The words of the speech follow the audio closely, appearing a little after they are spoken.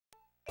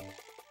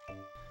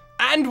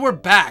And we're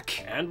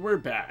back. And we're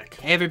back.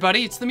 Hey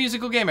everybody, it's the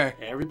Musical Gamer.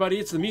 Hey everybody,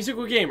 it's the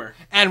Musical Gamer.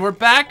 And we're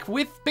back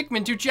with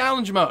Pikmin 2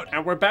 Challenge Mode.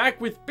 And we're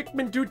back with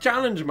Pikmin 2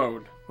 Challenge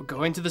Mode. We're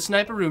going to the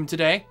sniper room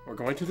today. We're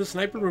going to the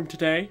sniper room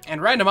today. And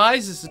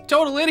Randomize is a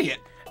total idiot.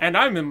 And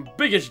I'm the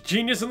biggest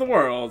genius in the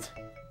world.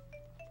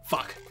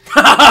 Fuck.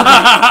 We're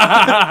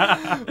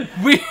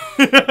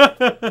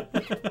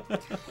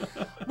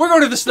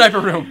going to the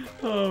sniper room.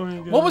 Oh my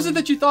god. What was it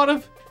that you thought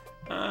of?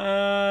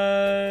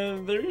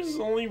 There's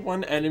only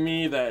one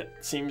enemy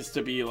that seems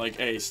to be like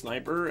a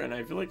sniper, and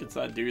I feel like it's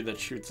that dude that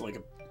shoots like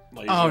a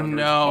laser under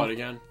his butt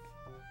again.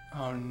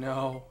 Oh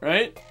no.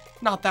 Right?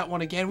 Not that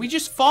one again. We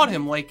just fought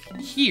him like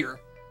here,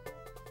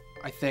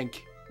 I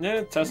think.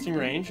 Yeah, testing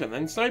range and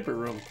then sniper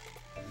room.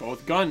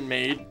 Both gun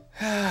made.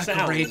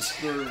 Great.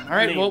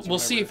 Alright, well, we'll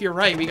see if you're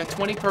right. We got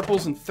 20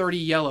 purples and 30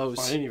 yellows.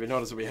 Oh, I didn't even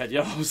notice that we had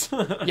yellows.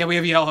 Yeah, we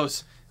have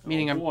yellows.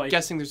 Meaning Oh, I'm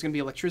guessing there's going to be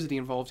electricity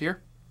involved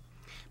here.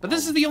 But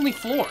this is the only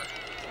floor.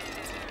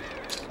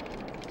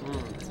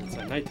 It's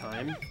at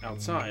nighttime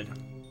outside.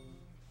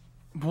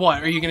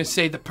 What? Are you going to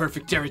say the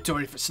perfect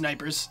territory for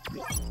snipers?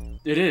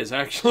 It is,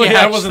 actually.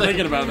 Yeah, I wasn't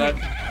thinking about that.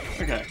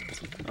 Okay.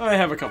 I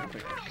have a couple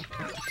things.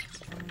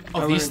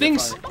 Oh, these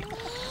things? So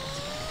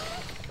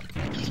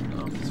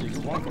you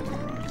can walk over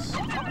rocks.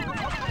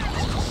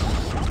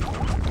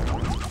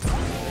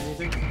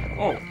 Anything?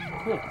 Oh,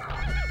 cool.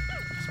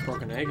 Just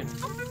broke an egg and...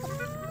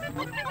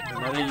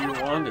 None of you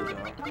wanted,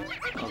 though.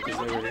 Oh, because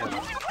they already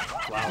have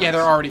flowers. Yeah,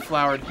 they're already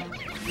flowered.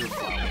 You're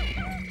flowered.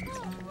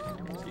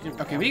 So you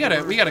Okay, we got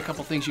a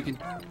couple things you can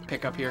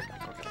pick up here.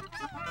 Okay.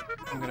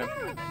 I'm gonna...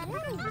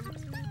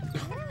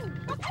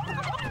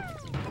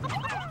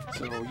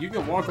 So you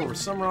can walk over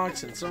some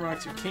rocks, and some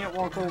rocks you can't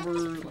walk over.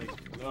 Like,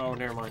 oh,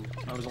 never mind.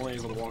 I was only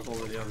able to walk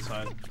over the other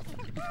side.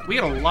 We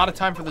got a lot of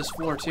time for this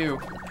floor, too.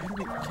 How do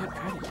we get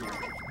out of here?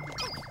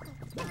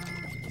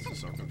 This is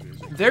so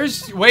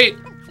confusing. Wait!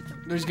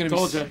 There's gonna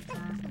Told be... you.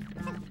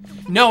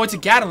 No, it's a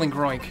Gatling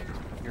groink.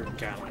 You're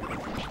Gatling.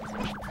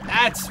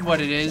 That's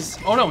what it is.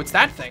 Oh no, it's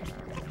that thing.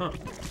 Huh.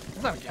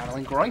 It's not a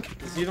Gatling groink.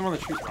 Is he the one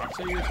that shoots rocks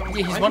at you or something?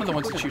 Yeah, he's one of the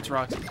ones that shoots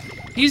rocks.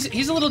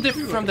 He's a little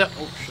different from the...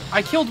 Oh, shit.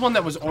 I killed one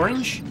that was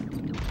orange.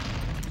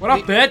 What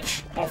up,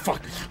 bitch? Oh,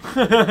 fuck.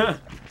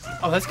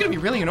 Oh, that's gonna be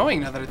really annoying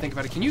now that I think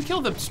about it. Can you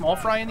kill the small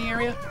fry in the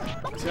area?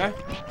 This guy?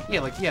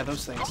 Yeah,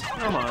 those things.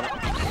 Come on.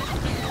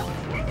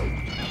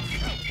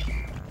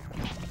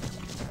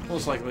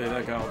 Most likely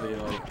that guy will be,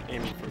 like,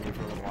 aiming for me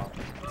for a little while.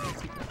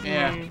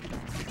 Yeah.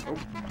 Oh.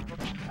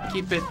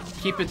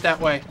 Keep it that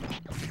way.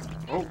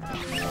 Oh.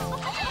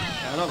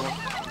 Yeah, another one.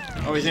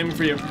 Oh, he's aiming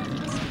for you.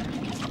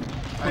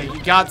 Alright,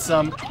 you got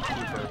some.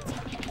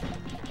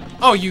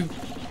 Oh,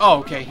 oh,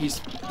 okay,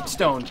 he's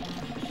stoned.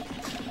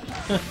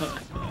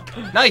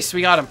 Nice, we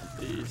got him.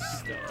 He's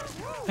stoned.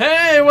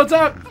 Hey, what's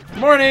up?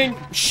 Morning.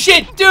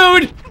 Shit,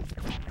 dude!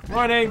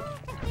 Morning.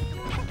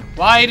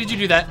 Why did you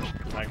do that?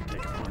 I can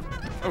take him on.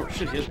 Oh,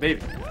 shit, he has a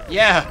baby.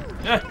 Yeah.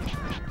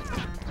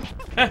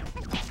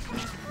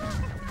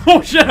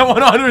 Oh, shit, I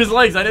went under his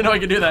legs. I didn't know I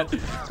could do that.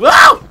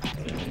 Whoa!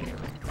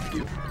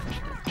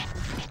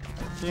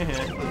 Yeah.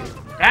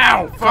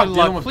 Ow! Fuck,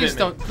 Please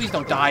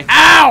don't die.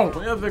 Ow!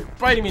 Yeah, they're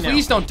biting me now.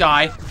 Please don't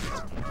die.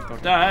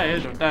 Don't die,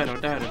 don't die,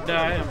 don't die, don't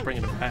die. I'm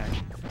bringing it back.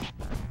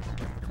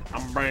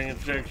 I'm bringing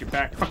you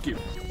back. Fuck you.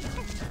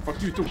 Fuck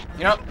you too.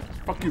 You know,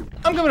 Fuck you.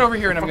 I'm coming over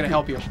here and I'm gonna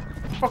help you.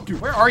 Fuck you.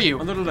 Where are you?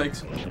 Under the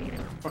legs.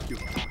 Fuck you.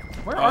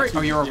 Where are you?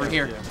 Oh, you're over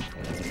here. Yeah.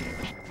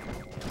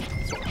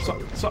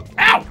 So,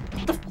 ow!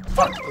 What the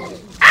fuck?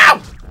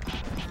 Ow!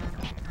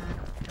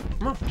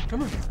 Come on,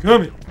 come on.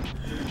 Come here.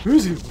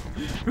 Who's you?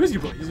 Who's you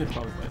boy? He's gonna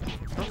probably fight.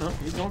 Oh, no,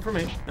 he's going for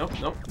me. Nope,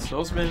 nope.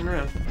 Still spinning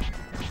around.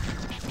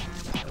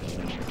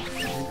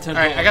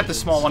 Alright, I got the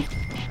small one.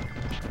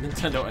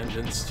 Nintendo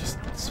engines just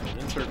spin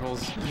in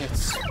circles. Yeah,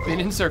 spin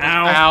in circles.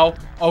 Ow. Ow.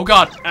 Oh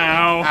god.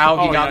 Ow. Ow,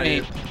 he Oh, got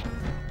yeah, me.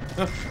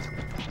 yeah.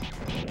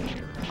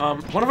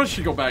 One of us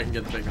should go back and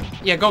get the Pikmin.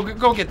 Yeah, go get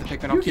the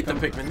Pikmin. I'll keep the him.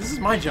 Pikmin. This is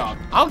my job.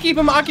 I'll keep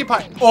him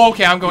occupied. Oh,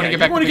 okay, I'm going to get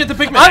back. You want to get the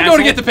Pikmin? I'm going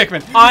to get the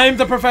Pikmin. I'm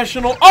the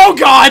professional. Oh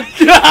god!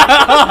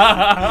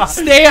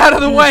 Stay out of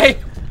the way.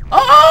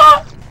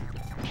 Ah!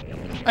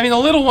 I mean, the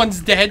little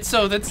one's dead,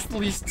 so that's at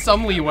least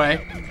some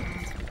leeway.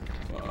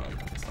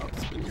 Stop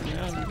spinning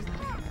around.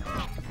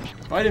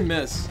 Oh, I didn't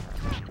miss.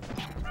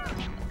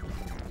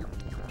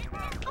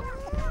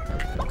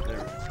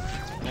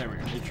 There we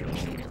go. He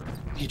tripped.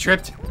 He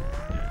tripped.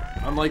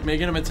 I'm like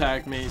making him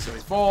attack me, so he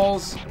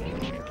falls.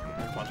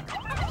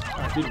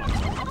 Alright, beat him up.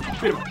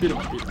 Beat him up, beat him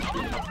up, beat him up,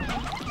 beat him up.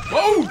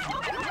 Whoa! We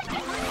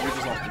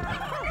just lost two.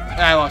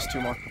 I lost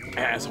 2 more.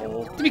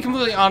 Asshole. To be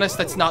completely honest,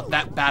 that's not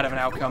that bad of an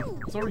outcome.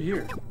 What's over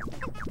here?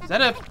 Is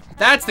that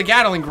that's the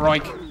Gatling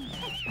groink.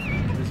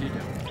 What does he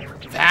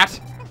do? That?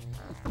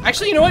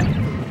 Actually, you know what?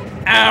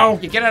 Ow!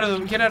 You get out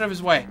of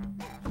his way.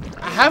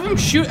 Have him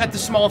shoot at the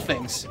small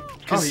things.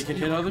 Oh, he can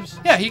hit others?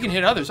 Yeah, he can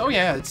hit others. Oh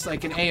yeah, it's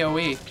like an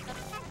AoE.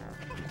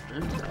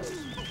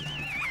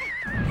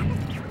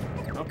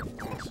 Oh,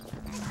 close.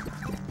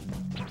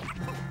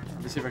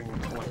 Let me see if I can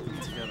collect them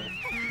together.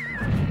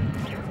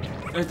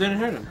 It didn't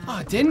hurt him. Oh,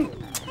 it didn't?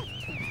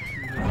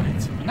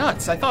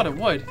 Nuts, I thought it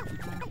would.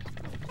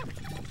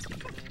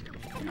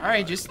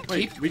 Alright, just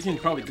Wait, keep... we can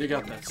probably dig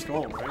out that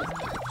skull, right?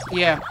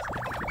 Yeah.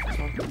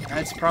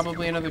 That's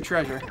probably another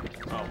treasure.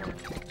 Oh.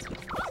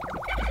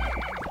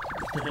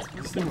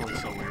 This thing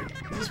looks so weird.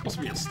 Is this supposed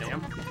to be a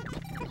stamp?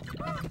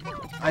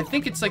 I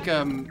think it's like,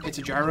 it's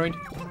a gyroid.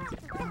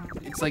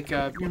 It's like,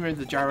 you remember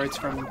the gyroids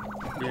from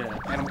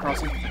Animal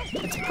Crossing?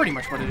 It's pretty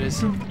much what it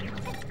is.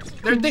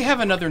 They have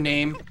another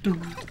name.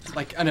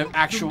 Like, an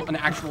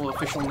actual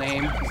official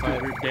name. So I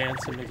heard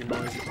dance and making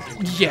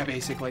noise. Yeah,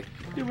 basically.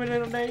 Do a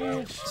little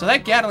dance. So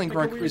that Gatling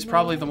Brook is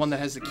probably the one that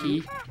has the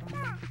key.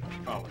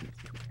 Oh.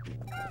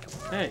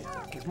 Hey,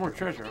 there's more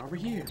treasure over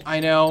here.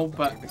 I know,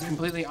 but to be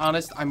completely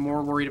honest, I'm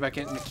more worried about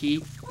getting the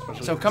key.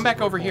 So come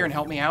back over here and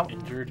help me out.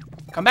 Injured.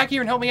 Come back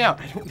here and help me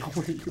out. I don't know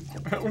where you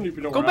are. I don't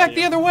even know Go where back I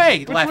the am. other way.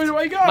 Which Left. way do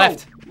I go?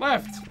 Left.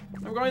 Left.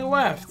 I'm going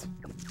left.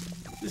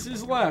 This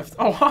is left.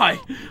 Oh, hi.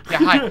 Yeah,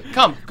 hi.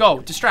 Come, go.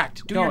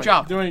 Distract. Do your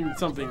job. Doing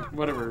something,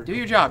 whatever. Do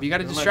your job. You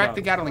gotta Doing my distract job.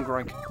 the Gatling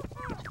Groink.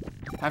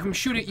 Have him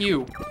shoot at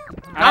you.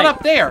 Aye. Not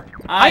up there.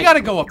 Aye. I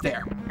gotta go up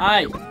there.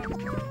 Aye.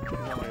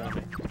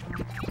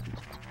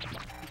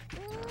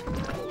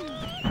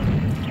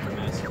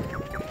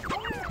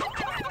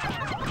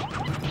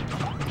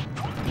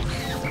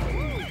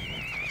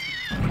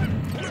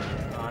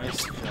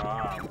 Nice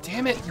job.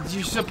 Damn it.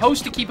 You're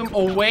supposed to keep him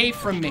away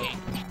from me.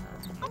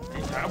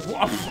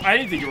 I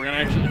didn't think you were gonna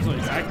actually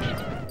attack me.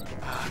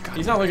 Oh, God.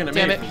 He's not looking at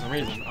me Damn it. for some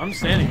reason. I'm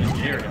standing in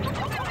the area.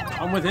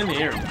 I'm within the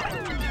area.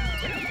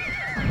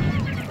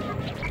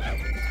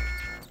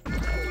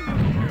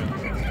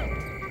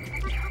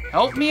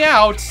 Help me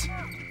out.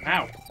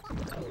 Ow.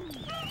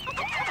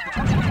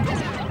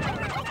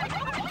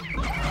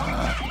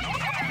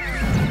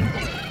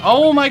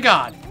 Oh my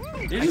God.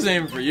 He's just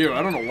aiming for you.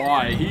 I don't know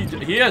why.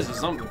 He has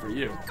something for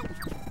you.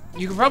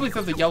 You could probably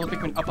throw the yellow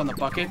Pikmin up on the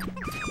bucket.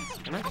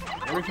 Can I?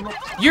 Can we come up?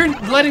 You're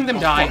letting them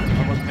die.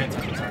 I wasn't paying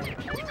attention. Sorry.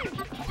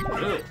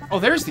 Really? Oh,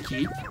 there's the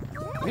key.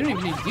 We don't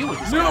even need to deal with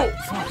this. No! guy.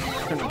 Fuck.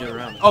 I couldn't get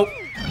around it. Oh.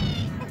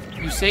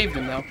 You saved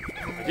him, though.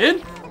 I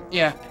did?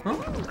 Yeah. Huh?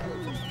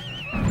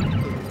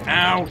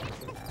 Ow.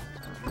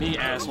 Me,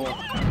 asshole.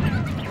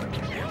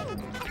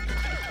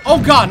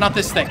 Oh, God, not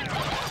this thing.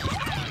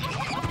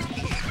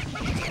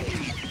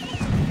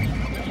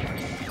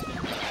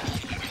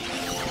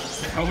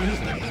 How is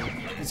that?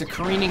 It's a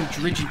careening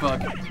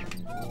Dridgybug.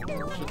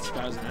 Shit's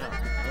spazzing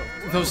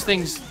out. Those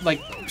things,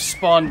 like,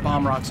 spawn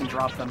bomb rocks and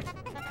drop them.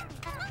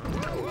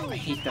 I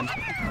hate them.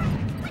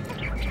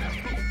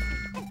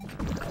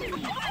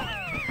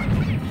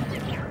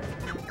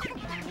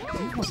 Is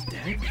he almost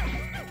dead?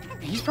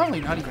 He's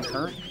probably not even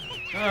hurt.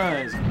 Ah,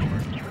 he's gonna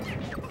work.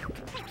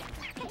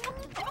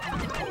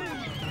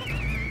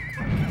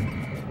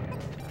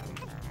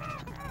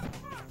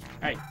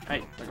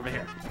 Hey, look over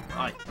here.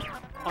 Hi.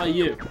 Hi,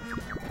 you.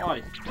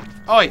 Hi.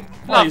 Oi,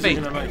 Why not is he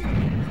me. gonna make?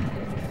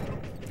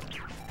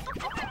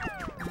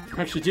 You're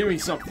actually doing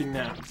something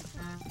now.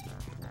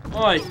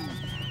 Oi.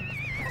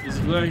 He's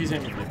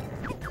aiming for you.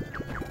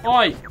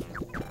 Oi.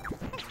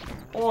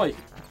 Oi.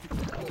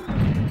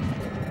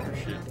 Oh,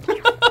 shit.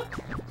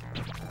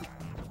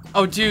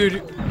 Oh,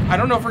 dude, I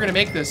don't know if we're gonna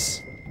make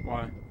this.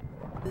 Why?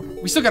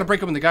 We still gotta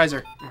break open the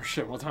geyser. Oh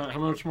shit, what time? How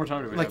much more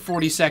time do we Like have?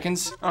 40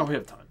 seconds. Oh, we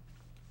have time.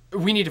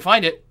 We need to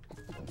find it.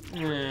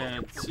 Yeah,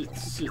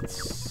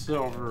 it's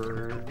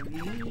over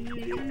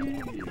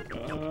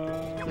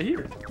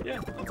here. Yeah,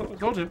 I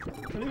told you.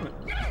 I knew it.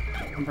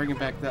 I'm bringing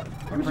back that.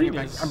 I'm I'm bringing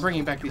genius. back. I'm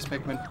bringing back these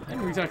Pikmin. I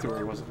knew exactly where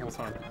he was the whole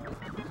time.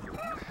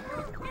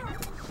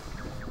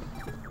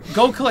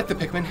 Go collect the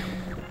Pikmin.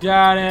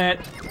 Got it.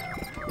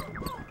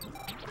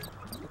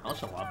 I'll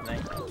show up,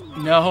 mate.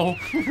 No.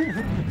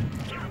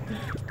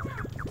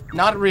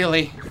 Not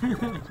really.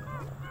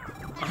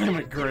 I'm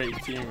a great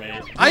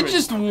teammate. I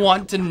just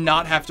want to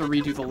not have to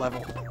redo the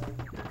level.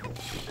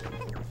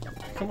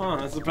 Come on,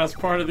 that's the best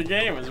part of the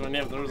game is when you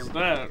have those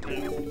that.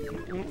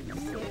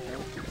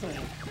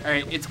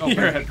 Alright, it's Your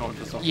over. headphones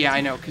just off. Yeah,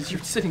 I know, because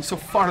you're sitting so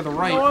far to the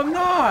right. No, I'm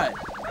not.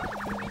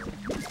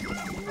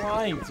 You're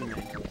lying to me.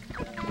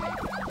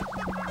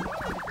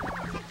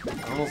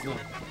 Almost done.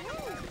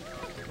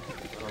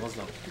 Almost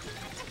done.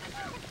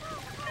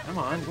 Come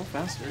on, go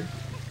faster.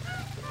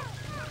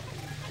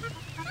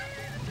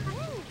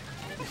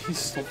 He's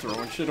still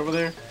throwing shit over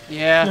there.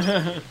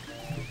 Yeah.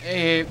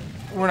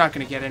 We're not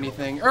gonna get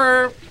anything.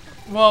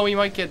 Well, we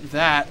might get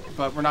that,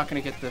 but we're not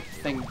gonna get the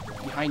thing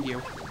behind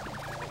you.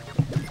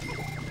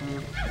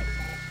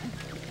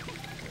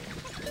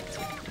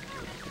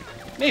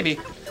 Maybe.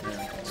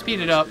 Yeah. Speed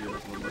it up.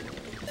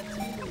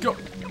 Go.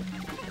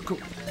 Go.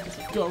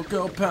 Go,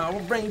 go, Power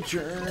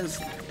Rangers.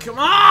 Come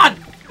on!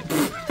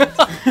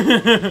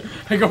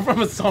 I go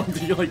from a song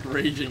to you, like,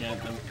 raging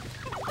at them.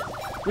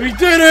 We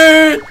did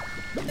it!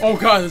 Oh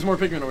god, there's more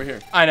Pikmin over here.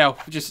 I know.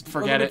 Just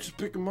forget it. Just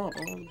pick them up. I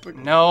want to pick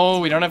them No,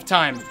 we don't have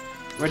time.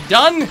 We're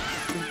done.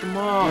 Pick them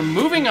up. We're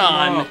moving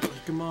on.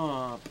 Pick them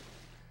up.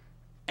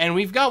 And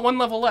we've got one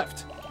level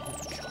left.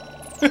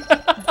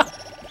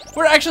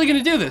 We're actually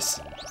gonna do this.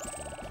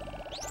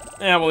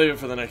 Yeah, we'll leave it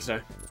for the next day.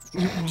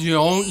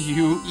 Don't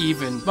you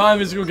even. Bye,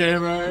 Mystical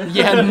Gamer.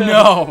 Yeah,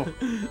 no.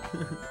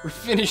 We're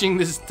finishing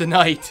this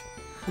tonight.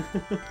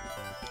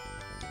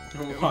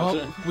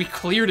 Well, we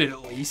cleared it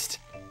at least.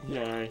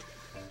 Yeah.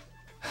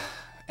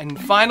 And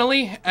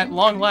finally, at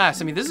long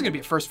last, I mean, this is going to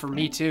be a first for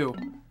me, too.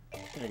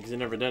 Yeah, because you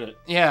never did it.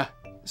 Yeah.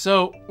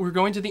 So, we're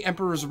going to the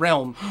Emperor's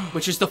Realm,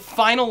 which is the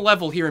final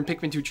level here in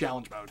Pikmin 2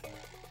 Challenge Mode.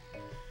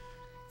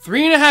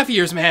 3.5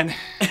 years, man.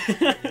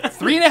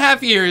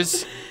 3.5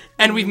 years,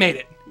 and we've made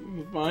it.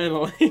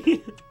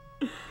 Finally.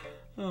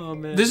 Oh,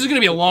 man. This is going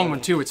to be a long one,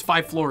 too. It's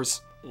 5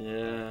 floors.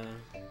 Yeah.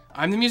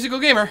 I'm the Musical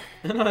Gamer.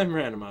 And I'm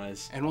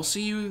Randomized. And we'll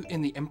see you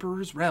in the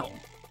Emperor's Realm.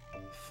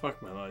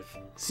 Fuck my life.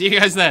 See you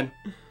guys then.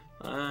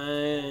 Bye.